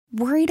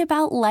Worried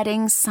about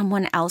letting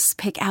someone else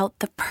pick out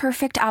the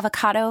perfect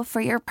avocado for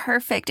your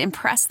perfect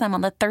impress them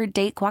on the third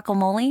date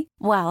guacamole?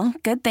 Well,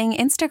 good thing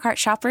Instacart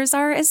shoppers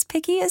are as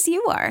picky as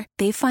you are.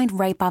 They find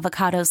ripe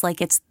avocados like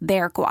it's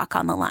their guac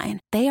on the line.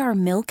 They are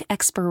milk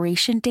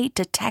expiration date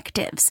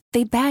detectives.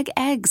 They bag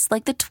eggs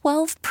like the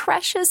 12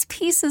 precious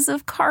pieces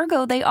of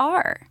cargo they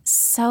are.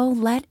 So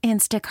let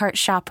Instacart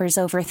shoppers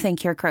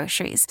overthink your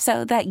groceries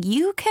so that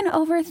you can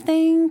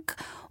overthink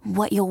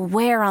what you'll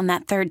wear on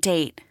that third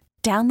date.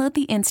 Download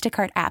the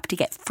Instacart app to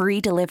get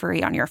free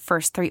delivery on your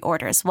first 3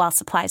 orders while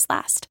supplies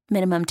last.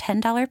 Minimum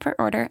 $10 per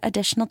order.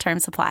 Additional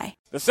terms apply.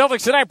 The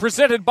Celtics tonight,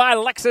 presented by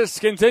Lexus,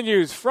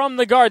 continues from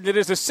the Garden. It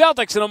is the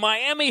Celtics and the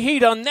Miami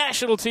Heat on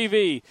national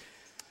TV.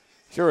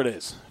 Sure it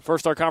is.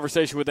 First, our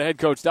conversation with the head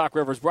coach, Doc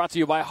Rivers, brought to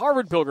you by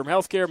Harvard Pilgrim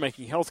Healthcare,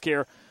 making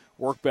healthcare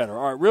work better.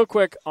 All right, real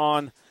quick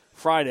on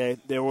Friday,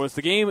 there was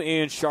the game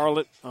in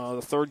Charlotte,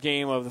 the third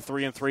game of the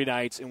 3-and-3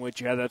 nights, in which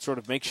you had that sort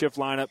of makeshift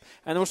lineup,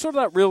 and there was sort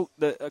of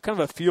that kind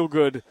of a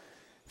feel-good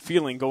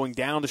feeling going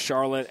down to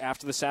Charlotte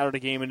after the Saturday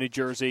game in New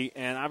Jersey,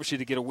 and obviously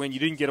to get a win. You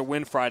didn't get a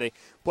win Friday,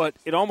 but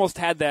it almost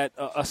had that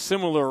a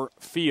similar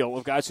feel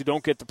of guys who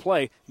don't get to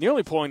play,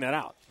 nearly pulling that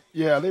out.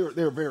 Yeah, they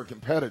were very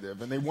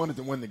competitive, and they wanted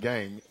to win the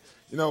game.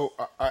 You know,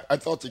 I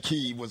thought the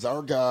key was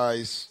our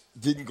guys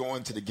didn't go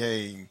into the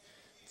game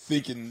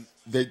thinking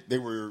they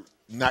were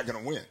not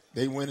going to win.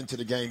 They went into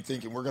the game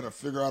thinking we're going to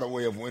figure out a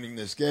way of winning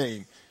this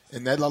game,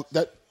 and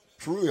that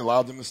truly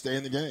allowed them to stay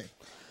in the game.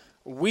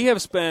 You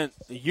have spent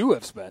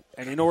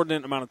an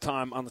inordinate amount of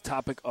time on the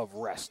topic of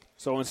rest.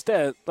 So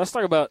instead, let's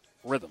talk about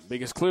rhythm,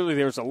 because clearly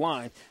there's a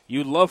line.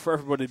 You'd love for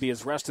everybody to be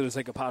as rested as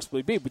they could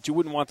possibly be, but you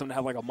wouldn't want them to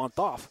have like a month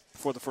off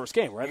before the first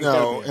game, right?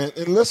 No,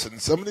 and listen,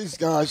 some of these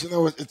guys, you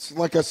know, it's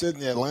like I said in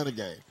the Atlanta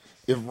game.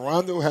 If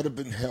Rondo had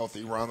been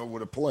healthy, Rondo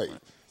would have played.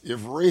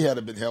 If Ray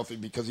had been healthy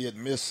because he had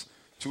missed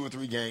 2 or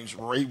 3 games,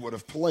 Ray would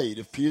have played.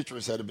 If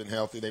Pietrus had been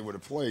healthy, they would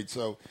have played.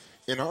 So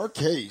in our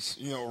case,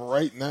 you know,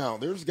 right now,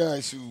 there's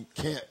guys who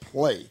can't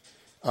play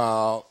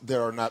that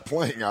are not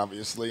playing,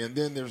 obviously, and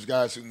then there's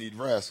guys who need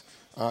rest.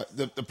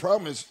 The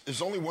problem is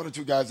there's only 1 or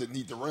 2 guys that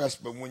need the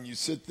rest, but when you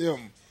sit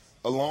them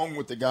along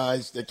with the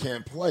guys that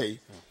can't play,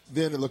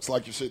 then it looks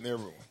like you're sitting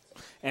everyone.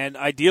 And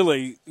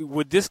ideally,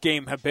 would this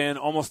game have been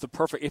almost the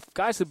perfect – if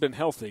guys had been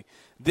healthy,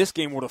 this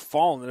game would have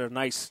fallen at a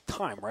nice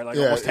time, right? Like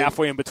almost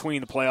halfway in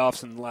between the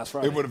playoffs and the last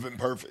Friday. It would have been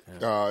perfect.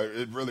 Yeah.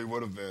 It really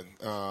would have been.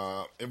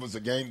 It was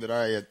a game that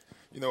I had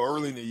 – you know,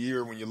 early in the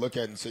year when you look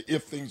at it and say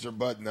if things are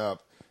buttoned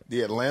up,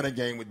 the Atlanta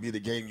game would be the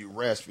game you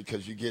rest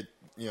because you get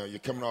 – you know, you're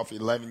coming off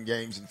 11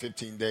 games in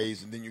 15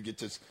 days, and then you get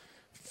this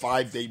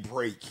 5-day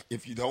break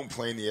if you don't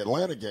play in the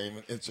Atlanta game.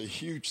 It's a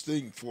huge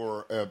thing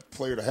for a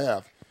player to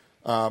have.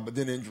 But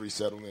then injuries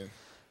settled in.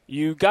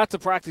 You got to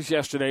practice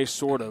yesterday,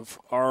 sort of.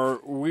 Are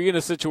we in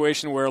a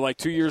situation where, like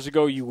 2 years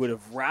ago, you would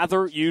have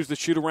rather used the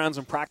shoot-arounds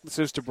and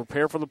practices to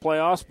prepare for the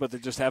playoffs, but there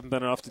just haven't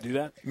been enough to do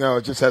that? No,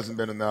 it just hasn't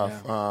been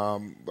enough. Yeah.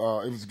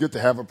 It was good to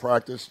have a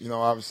practice. You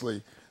know,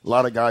 obviously, a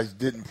lot of guys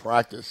didn't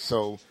practice,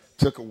 so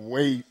took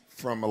away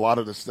from a lot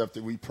of the stuff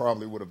that we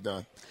probably would have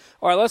done.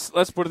 All right,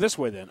 let's put it this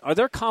way then. Are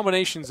there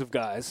combinations of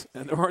guys,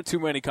 and there aren't too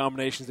many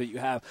combinations that you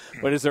have,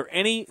 but is there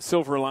any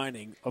silver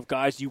lining of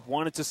guys you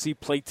wanted to see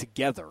play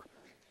together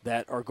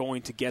that are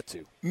going to get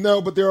to?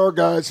 No, but there are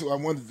guys who I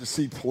wanted to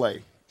see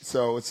play.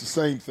 So it's the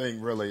same thing,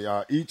 really.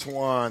 Each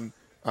one,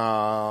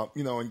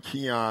 you know, and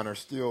Keon are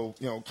still,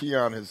 you know,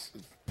 Keon has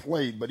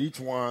played, but each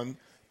one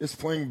is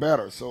playing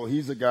better. So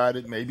he's a guy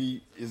that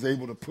maybe is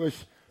able to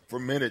push for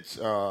minutes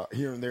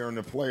here and there in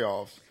the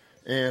playoffs.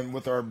 And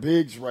with our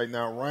bigs right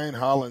now, Ryan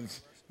Hollins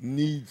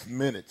needs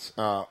minutes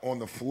on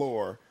the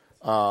floor,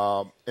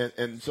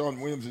 and Sean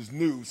Williams is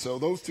new. So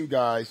those 2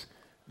 guys,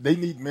 they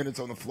need minutes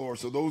on the floor.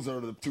 So those are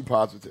the 2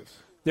 positives.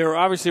 There are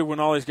obviously, when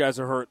all these guys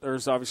are hurt,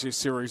 there's obviously a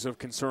series of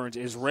concerns.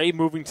 Is Ray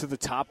moving to the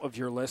top of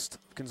your list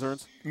of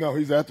concerns? No,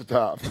 he's at the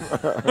top.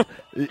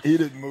 he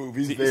didn't move.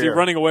 He's there. Is he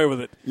running away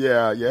with it?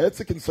 Yeah, it's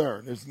a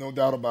concern. There's no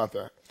doubt about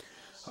that.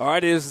 All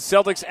right, it is the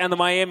Celtics and the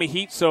Miami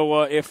Heat.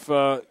 So if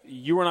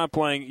you are not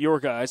playing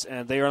your guys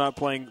and they are not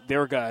playing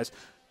their guys,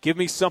 give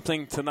me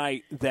something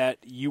tonight that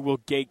you will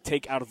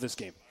take out of this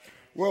game.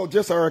 Well,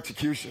 just our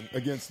execution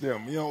against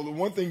them. You know, the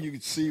one thing you can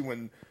see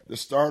when the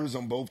starters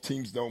on both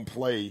teams don't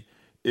play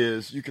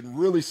is you can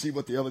really see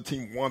what the other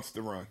team wants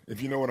to run,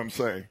 if you know what I'm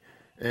saying.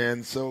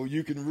 And so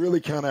you can really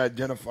kind of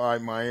identify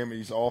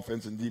Miami's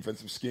offense and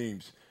defensive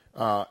schemes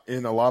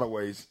in a lot of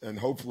ways, and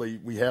hopefully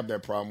we have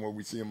that problem where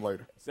we see them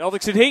later.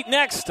 Celtics and Heat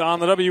next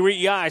on the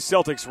WEEI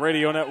Celtics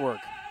Radio Network.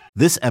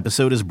 This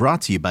episode is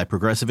brought to you by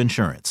Progressive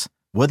Insurance.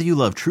 Whether you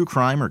love true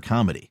crime or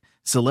comedy,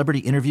 celebrity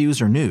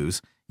interviews or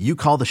news, you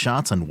call the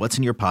shots on what's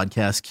in your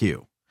podcast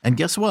queue. And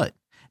guess what?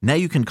 Now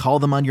you can call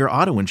them on your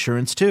auto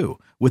insurance too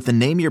with the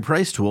Name Your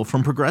Price tool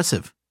from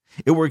Progressive.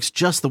 It works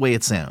just the way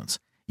it sounds.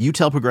 You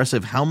tell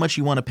Progressive how much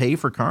you want to pay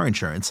for car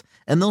insurance,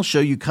 and they'll show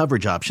you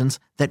coverage options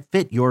that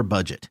fit your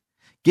budget.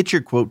 Get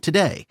your quote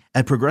today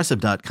at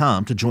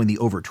Progressive.com to join the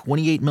over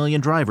 28 million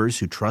drivers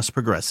who trust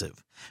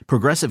Progressive.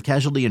 Progressive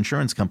Casualty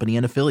Insurance Company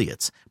and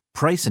Affiliates.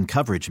 Price and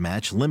coverage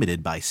match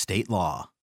limited by state law.